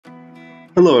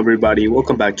Hello everybody,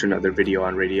 welcome back to another video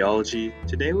on radiology.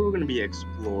 Today we're going to be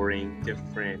exploring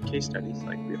different case studies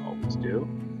like we always do.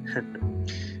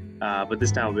 But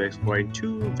this time we'll be exploring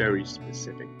two very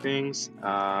specific things.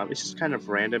 It's just kind of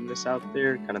randomness out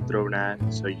there, kind of thrown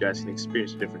at so you guys can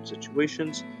experience different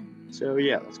situations. So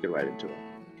yeah, let's get right into it.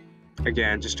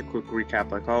 Again, just a quick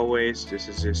recap like always, this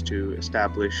is just to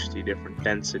establish the different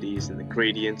densities and the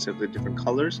gradients of the different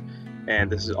colors, and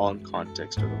this is all in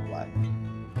context of the black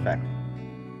background.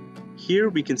 Here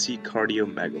we can see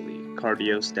cardiomegaly,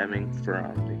 cardio stemming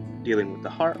from dealing with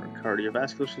the heart or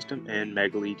cardiovascular system, and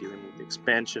megaly dealing with the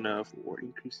expansion of or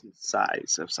increase in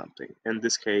size of something. In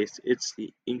this case, it's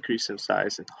the increase in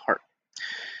size in the heart.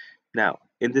 Now,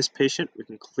 in this patient, we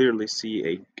can clearly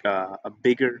see a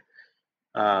bigger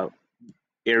uh,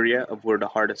 area of where the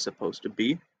heart is supposed to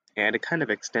be, and it kind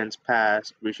of extends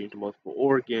past, reaching to multiple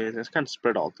organs, and it's kind of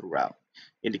spread all throughout,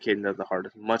 indicating that the heart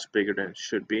is much bigger than it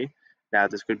should be. Now,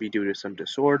 this could be due to some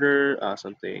disorder,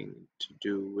 something to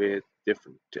do with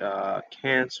different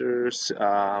cancers.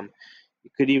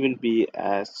 It could even be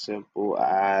as simple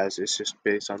as it's just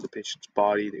based on the patient's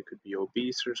body. They could be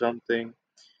obese or something.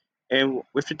 And we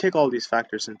have to take all these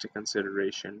factors into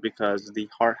consideration because the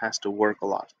heart has to work a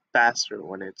lot faster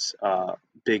when it's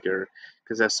bigger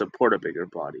because that support a bigger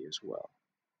body as well.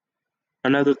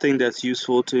 Another thing that's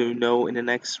useful to know in an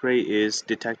X-ray is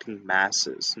detecting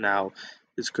masses. Now,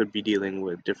 this could be dealing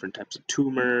with different types of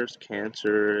tumors,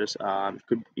 cancers.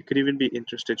 It could even be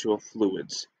interstitial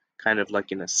fluids, kind of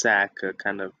like in a sac,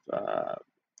 kind of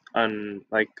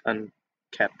unkept.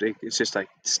 It's just like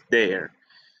it's there.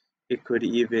 It could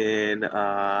even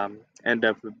end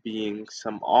up being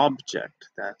some object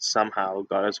that somehow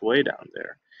got its way down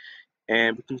there.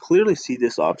 And we can clearly see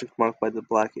this object marked by the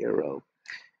black arrow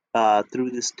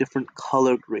through this different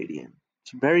color gradient.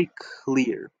 It's very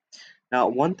clear. Now,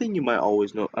 one thing you might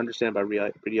always understand about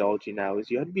radiology now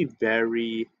is you have to be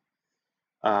very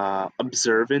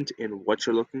observant in what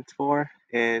you're looking for,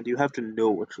 and you have to know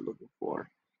what you're looking for.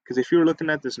 Because if you were looking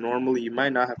at this normally, you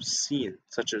might not have seen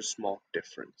such a small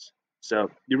difference.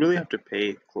 So you really have to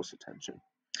pay close attention.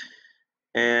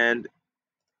 And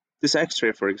this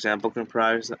X-ray, for example, can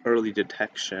provide the early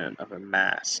detection of a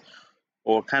mass,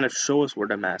 or kind of show us where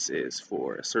the mass is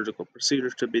for a surgical procedure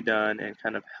to be done, and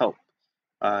kind of help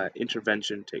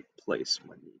intervention take place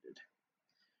when needed.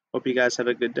 Hope you guys have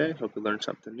a good day. Hope you learned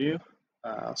something new.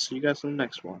 I'll see you guys in the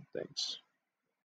next one. Thanks.